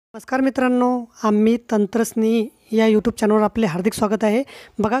नमस्कार मित्रांनो, आम्ही तंत्रस्नेही या यूट्यूब चॅनलवर आपले हार्दिक स्वागत आहे।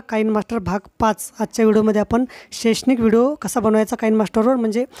 बघा, काइनमास्टर भाग 5 आजच्या व्हिडिओमध्ये आपण शैक्षणिक व्हिडिओ कसा बनवायचा काइनमास्टरवर,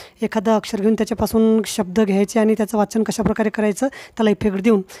 म्हणजे एखादा अक्षर घेऊन त्याच्यापासून शब्द घ्यायचे आणि त्याचं वाचन कशाप्रकारे करायचं, त्याला इफेक्ट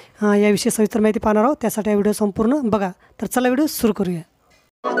देऊन याविषयी सविस्तर माहिती पाहणार आहोत। त्यासाठी हा व्हिडिओ संपूर्ण बघा। तर चला व्हिडिओ सुरू करूया।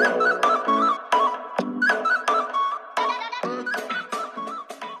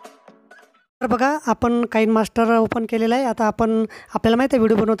 तर बघा, आपण काइनमास्टर ओपन केलेला आहे। आता आपल्याला माहिती आहे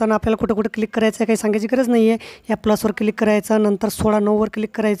व्हिडिओ बनवताना आपल्याला कुठे कुठे क्लिक करायचं आहे, काही सांगायची गरज नाही आहे। या प्लसवर क्लिक करायचं, नंतर 16:9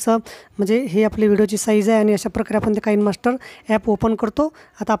 क्लिक करायचं, म्हणजे हे आपली व्हिडिओची साईज आहे। आणि अशा प्रकारे आपण ते काइनमास्टर ॲप ओपन करतो।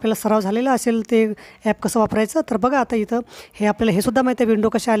 आता आपल्याला सराव झालेला असेल ते ॲप कसं वापरायचं। तर बघा, आता इथं हे आपल्याला हे सुद्धा माहिती आहे विंडो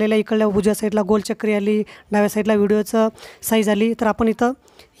कशा आलेल्या, इकडल्या उजव्या साईडला गोल चक्री आली, डाव्या साईडला व्हिडिओचं साईज आली। तर आपण इथं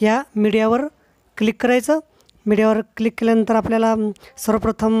या मीडियावर क्लिक करायचं। मीडियावर क्लिक केल्यानंतर आपल्याला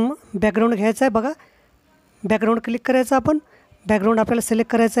सर्वप्रथम बॅकग्राऊंड घ्यायचं आहे। बघा, बॅकग्राऊंड क्लिक करायचं, आपण बॅकग्राऊंड आपल्याला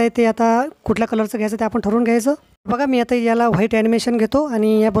सिलेक्ट करायचं आहे। ते आता कुठल्या कलरचं घ्यायचं ते आपण ठरवून घ्यायचं। बघा, मी आता याला व्हाईट ॲनिमेशन घेतो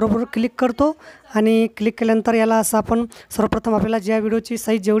आणि याबरोबर क्लिक करतो। आणि क्लिक केल्यानंतर याला असं आपण सर्वप्रथम आपल्याला ज्या व्हिडिओची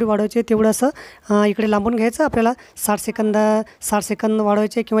साईज जेवढी वाढवायची आहे तेवढं असं इकडे लांबून घ्यायचं। आपल्याला 60 सेकंद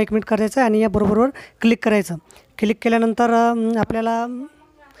वाढवायचे किंवा 1 मिनिट करायचं आहे आणि या बरोबर क्लिक करायचं। क्लिक केल्यानंतर आपल्याला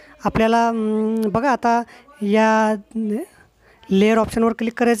बघा, आता या लेअर ऑप्शनवर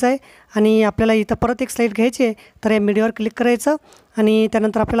क्लिक करायचं आहे आणि आपल्याला इथं परत एक स्लाईड घ्यायची आहे। तर या मीडियावर क्लिक करायचं आणि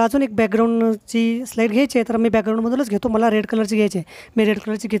त्यानंतर आपल्याला अजून एक बॅकग्राऊंडची स्लाईड घ्यायची आहे। तर मी बॅकग्राऊंडमधूनच घेतो, मला रेड कलरची घ्यायची आहे। मी रेड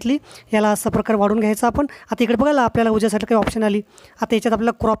कलरची घेतली। याला असा प्रकार वाढून घ्यायचा आपण। आता इकडे बघायला आपल्याला उजव्यासाठी काही ऑप्शन आली। आता याच्यात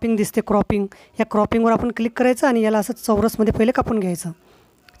आपल्याला क्रॉपिंग दिसते, क्रॉपिंग। या क्रॉपिंगवर आपण क्लिक करायचं आणि याला असं चौरसमध्ये पहिले कापून घ्यायचं,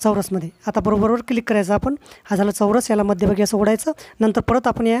 चौरसमध्ये। आता बरोबरवर क्लिक करायचं आपण। हा झाला चौरस, याला मध्यभागी असं ओढायचं। नंतर परत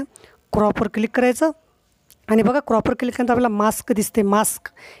आपण या क्रॉपवर क्लिक करायचं आणि बघा, क्रॉपवर क्लिक केल्यानंतर आपल्याला मास्क दिसते, मास्क।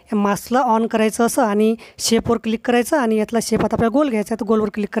 या मास्कला ऑन करायचं असं आणि शेपवर क्लिक करायचं आणि यातला शेप आता आपल्याला गोल घ्यायचा आहे। तर गोलवर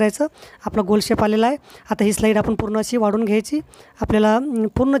क्लिक करायचं, आपला गोल शेप आलेला आहे। आता ही स्लाईड आपण पूर्ण अशी वाढून घ्यायची। आपल्याला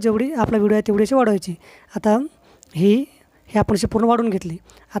पूर्ण जेवढी आपला व्हिडिओ आहे तेवढी अशी वाढवायची। आता ही आपण अशी पूर्ण वाढून घेतली।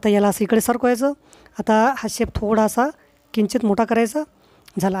 आता याला असं इकडे सरकवायचं। आता हा शेप थोडासा किंचित मोठा करायचा,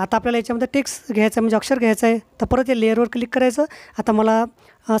 झाला। आता आपल्याला याच्यामध्ये टेक्स्ट घ्यायचं आहे, म्हणजे अक्षर घ्यायचं आहे। तर परत या लेअरवर क्लिक करायचं। आता मला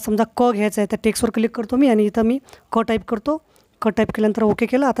समजा क घ्यायचं आहे, तर टेक्स्टवर क्लिक करतो मी आणि इथं मी क टाईप करतो। क टाईप केल्यानंतर ओके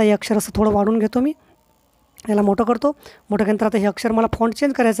केलं। आता हे अक्षर असं थोडं वाढून घेतो मी, याला मोठं करतो। मोठं केल्यानंतर आता हे अक्षर मला फॉन्ट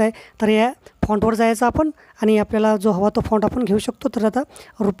चेंज करायचं आहे। तर या फॉन्टवर जायचं आपण आणि आपल्याला जो हवा तो फॉन्ट आपण घेऊ शकतो। तर आता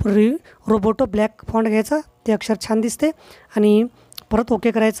रोबोटो ब्लॅक फॉन्ट घ्यायचा, ते अक्षर छान दिसते आणि परत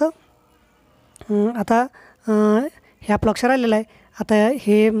ओके करायचं। आता हे आपलं अक्षर आलेलं आहे। आता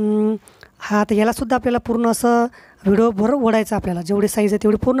आता यालासुद्धा आपल्याला पूर्ण असं व्हिडिओभर ओढायचं, आपल्याला जेवढी साईज आहे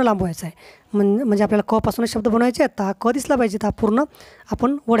तेवढी पूर्ण लांबवायचं आहे। म्हणजे आपल्याला क पासूनच शब्द बनवायचे आहेत, तर हा क दिसला पाहिजे, तर हा पूर्ण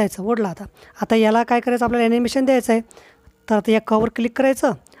आपण ओढला। आता याला काय करायचं, आपल्याला ॲनिमेशन द्यायचं आहे। तर आता या कवर क्लिक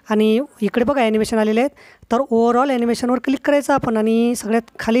करायचं आणि इकडे बघा ॲनिमेशन आलेले आहेत। तर ओव्हरऑल ॲनिमेशनवर क्लिक करायचं आपण आणि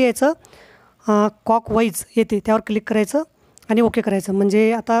सगळ्यात खाली यायचं, कॉक वाईज येते त्यावर क्लिक करायचं आणि ओके करायचं।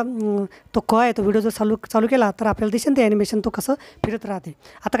 म्हणजे आता तो क आहे, तो व्हिडिओ जर चालू केला तर आपल्याला दिसेल ते ॲनिमेशन तो कसं फिरत राहते।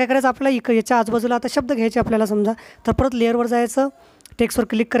 आता काय करायचं, आपल्याला याच्या आजूबाजूला आता शब्द घ्यायचे आपल्याला समजा। तर परत लेअरवर जायचं, टेक्स्टवर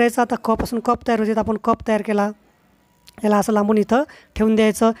क्लिक करायचं। आता क पासून कप तयार होते, तर आपण कप तयार केला। याला असं लांबून इथं ठेवून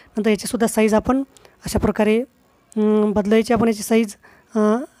द्यायचं। नंतर याचीसुद्धा साईज आपण अशा प्रकारे बदलायची, आपण याची साईज।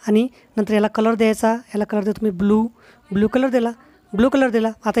 आणि नंतर याला कलर द्यायचा। याला कलर देतो मी ब्लू कलर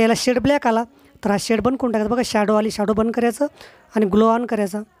दिला। आता याला शेड ब्लॅक आला, तर हा शेड बंद करून टाकायचा। बघा, शॅडो आली, शॅडो बंद करायचं आणि ग्लो ऑन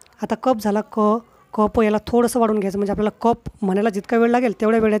करायचा। आता कप झाला, कप याला थोडंसं वाढून घ्यायचं, म्हणजे आपल्याला कप म्हणायला जितका वेळ लागेल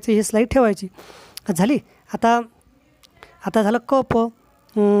तेवढ्या वेळाची ही स्लाईड ठेवायची झाली। आता झालं कप।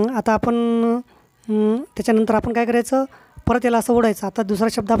 आता आपण त्याच्यानंतर आपण काय करायचं, परत याला असं ओढायचं। आता दुसरा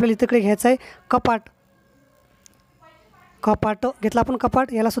शब्द आपल्याला इकडे घ्यायचा आहे, कपाट घेतला आपण,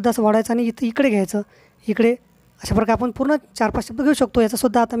 कपाट। यालासुद्धा असं वाढायचं आणि इकडे घ्यायचं, इकडे। अशा प्रकारे आपण पूर्ण 4-5 शब्द घेऊ शकतो।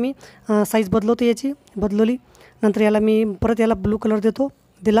 याचासुद्धा आता मी साईज बदलवतो, याची बदलवली। नंतर याला मी परत याला ब्लू कलर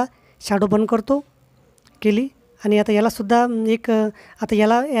दिला, शॅडो बंद करतो, केली। आणि आता यालासुद्धा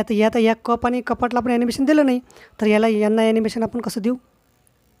आता या कप आणि कपाटला आपण ॲनिमेशन दिलं नाही, तर यांना ॲनिमेशन आपण कसं देऊ,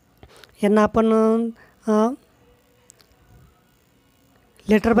 यांना आपण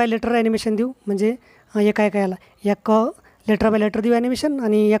लेटर बाय लेटर ॲनिमेशन देऊ। म्हणजे एका याला लेटर बाय लेटर देऊ ॲनिमेशन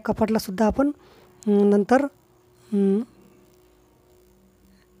आणि या कपाटलासुद्धा आपण नंतर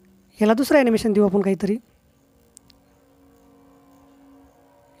याला दुसरं ॲनिमेशन देऊ आपण काहीतरी।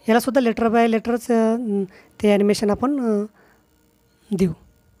 यालासुद्धा लेटर बाय लेटरच ते ॲनिमेशन आपण देऊ,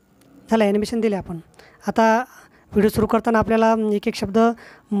 झालं। ॲनिमेशन दिले आपण। आता व्हिडिओ सुरू करताना आपल्याला एक शब्द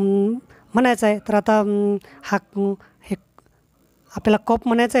म्हणायचा आहे। तर आता हे आपल्याला कप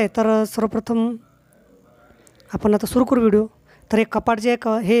म्हणायचं आहे। तर सर्वप्रथम आपण आता सुरू करू व्हिडिओ। तर हे कपाट जे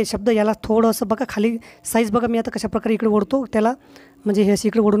आहे हे शब्द याला थोडंसं बघा खाली साईज बघा, मी आता कशाप्रकारे इकडे ओढतो त्याला, म्हणजे हे असं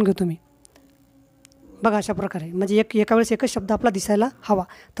इकडे ओढून घेतो मी बघा अशा प्रकारे, म्हणजे एका वेळेस एकच शब्द आपला दिसायला हवा.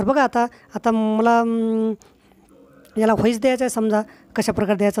 तर बघा आता मला याला व्हॉईस द्यायचा आहे समजा,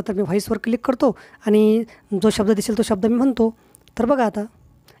 कशाप्रकारे द्यायचा, तर मी व्हॉईसवर क्लिक करतो आणि जो शब्द दिसेल तो शब्द मी म्हणतो. तर बघा आता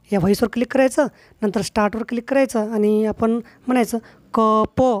या व्हॉईसवर क्लिक करायचं, नंतर स्टार्टवर क्लिक करायचं आणि आपण म्हणायचं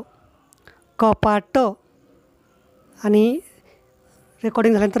कपाट आणि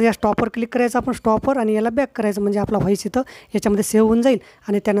रेकॉर्डिंग झाल्यानंतर या स्टॉपवर क्लिक करायचं आपण, स्टॉपवर, आणि याला बॅक करायचं, म्हणजे आपला व्हॉईस इथं याच्यामध्ये सेव्ह होऊन जाईल.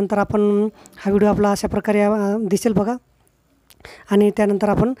 आणि त्यानंतर आपण हा व्हिडिओ आपला अशा प्रकारे दिसेल बघा. आणि त्यानंतर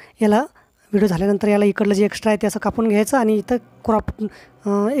आपण याला व्हिडिओ झाल्यानंतर याला इकडलं जे एक्स्ट्रा आहे ते असं कापून घ्यायचं आणि इथं क्रॉप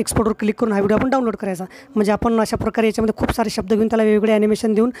एक्सपोर्टवर क्लिक करून हा व्हिडिओ आपण डाउनलोड करायचा. म्हणजे आपण अशा प्रकारे याच्यामध्ये खूप सारे शब्द घेऊन त्याला वेगवेगळे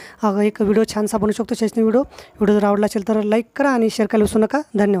ॲनिमेशन देऊन एक व्हिडिओ छानसा बनवू शकतो. शैक्षणिक व्हिडिओ जर आवडला असेल तर लाईक करा आणि शेअर करायला विसरू नका.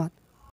 धन्यवाद.